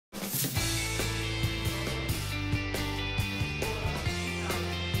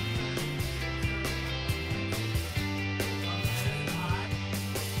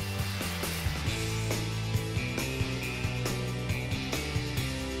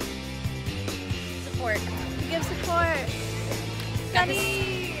support. We give support.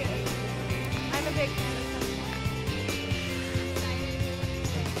 Sunny! I'm a big fan of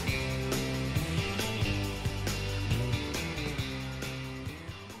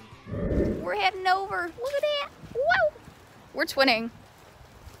Sunny. We're heading over. Look at that. Whoa! We're twinning.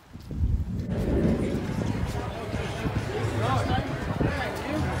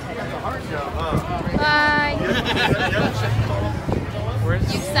 Bye. You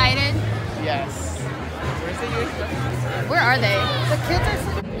excited? Yes. Where's the UHS? Where are they? The kids are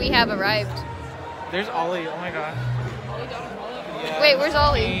sleeping. We have arrived. There's Ollie. Oh my god. Yeah. Wait, where's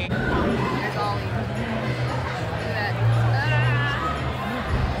Ollie? There's Ollie. Look at that.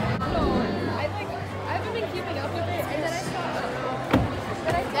 I haven't been keeping up with it, and then I saw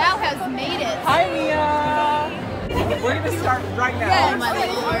Thou has made it. Hi, Mia. We're gonna start right now. Oh my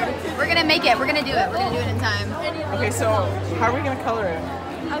lord. We're gonna make it. We're gonna do it. We're gonna do it in time. Okay, so how are we gonna color it?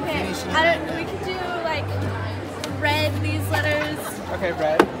 Okay, we could do like red, these letters, Okay,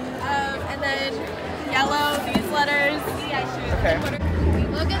 red. and then yellow, these letters. Okay.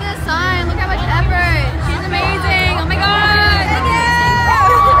 Look at this sign. Look how much effort. She's amazing. Oh my god.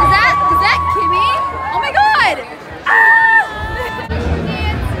 Is that Kimmy? Oh my god.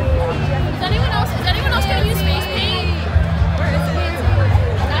 Is anyone else gonna use face paint? Where is it?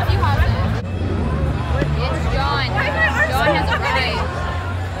 Matthew has it. It's John. John has arrived.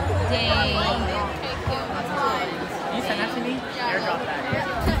 Dang. Okay, cute. That's fine. You send that to me? Yeah. Airdrop that.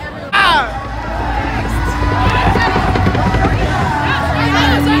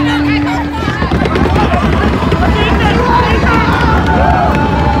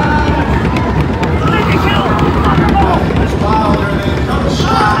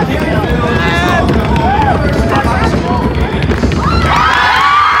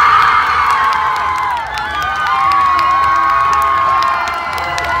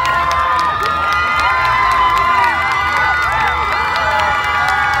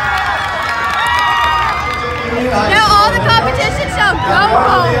 Now all the competitions shall go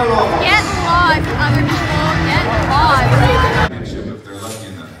home. Get lost, other people. Get lost. If they're lucky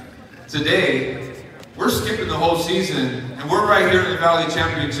enough. Today, we're skipping the whole season, and we're right here in the Valley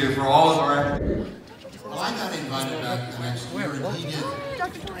Championship for all of our. Well, I got invited back the next year, and he didn't.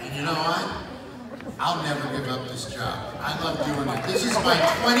 And you know what? I'll never give up this job. I love doing it. This is my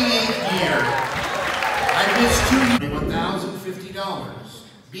 28th year. I missed $21,050.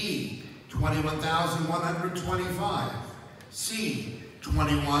 B, $21,125. C,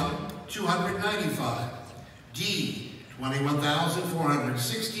 $21,295. D,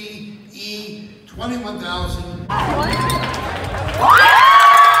 $21,460. E, $21,000.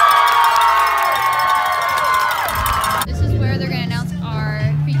 This is where they're gonna announce our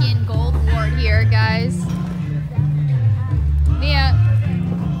freaking gold award here, guys. Mia,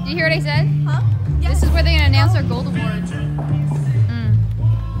 did you hear what I said? Huh? Yes. This is where they're gonna announce our gold award.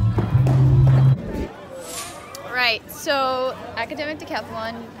 Right, so academic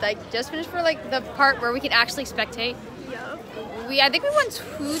decathlon, like just finished for like the part where we can actually spectate. Yeah. I think we won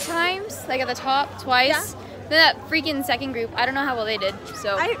 2 times, like at the top twice. Yeah. Then that freaking second group, I don't know how well they did.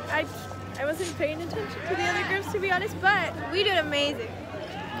 So I wasn't paying attention to the other groups, to be honest, but we did amazing.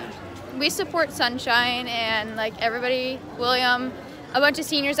 we support Sunshine and like everybody, William, a bunch of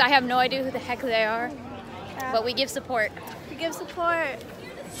seniors. I have no idea who the heck they are, but we give support. We give support.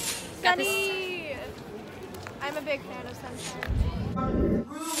 Sunny! I'm a big fan of Sunshine. Through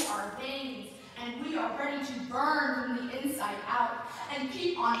our veins, and we are ready to burn from the inside out and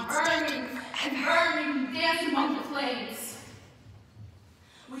keep on burning and burning, dancing among the flames.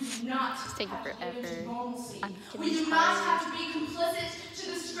 We do not It's taking have to forever. live into normalcy. I'm We getting do not tired. have to be complicit to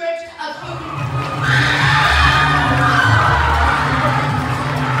the script of human.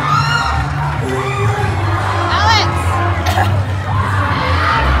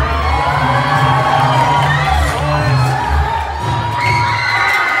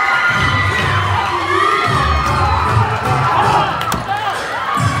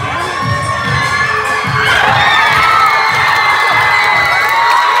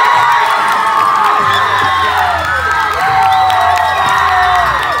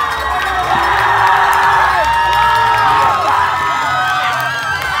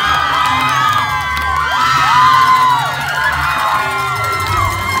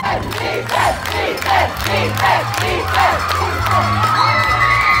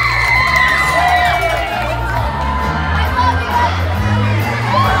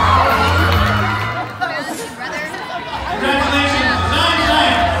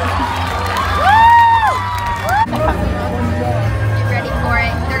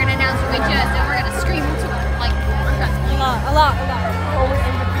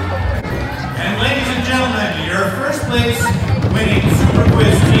 And ladies and gentlemen, your first place winning Super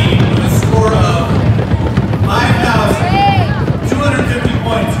Quiz team with a score of 5,250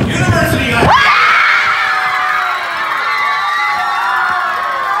 points. University of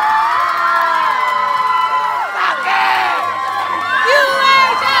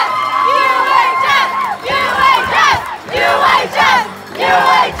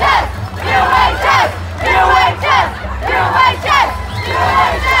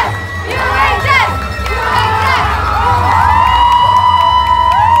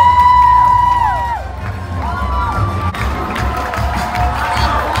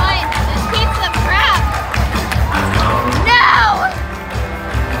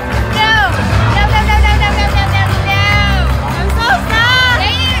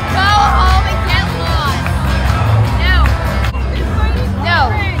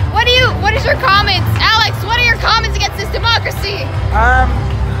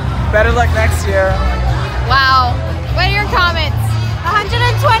better luck next year. Wow. What are your comments?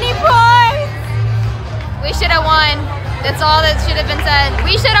 120 points! We should have won. That's all that should have been said.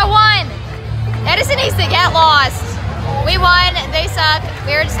 We should have won. Edison needs to get lost. We won. They suck.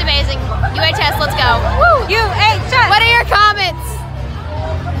 We're just amazing. UHS, let's go. Woo! UHS! What are your comments?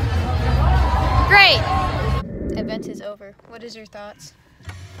 Great. Event is over. What is your thoughts?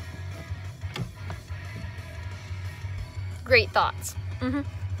 Great thoughts.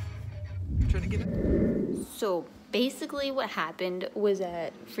 So basically what happened was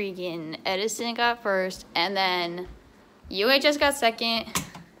that freaking Edison got first and then UHS got second.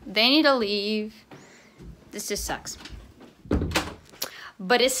 They need to leave. This just sucks.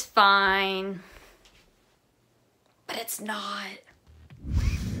 But it's fine. But it's not.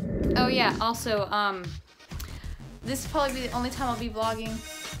 Oh yeah, also, this will probably be the only time I'll be vlogging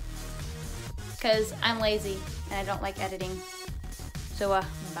because I'm lazy and I don't like editing. So,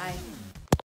 bye.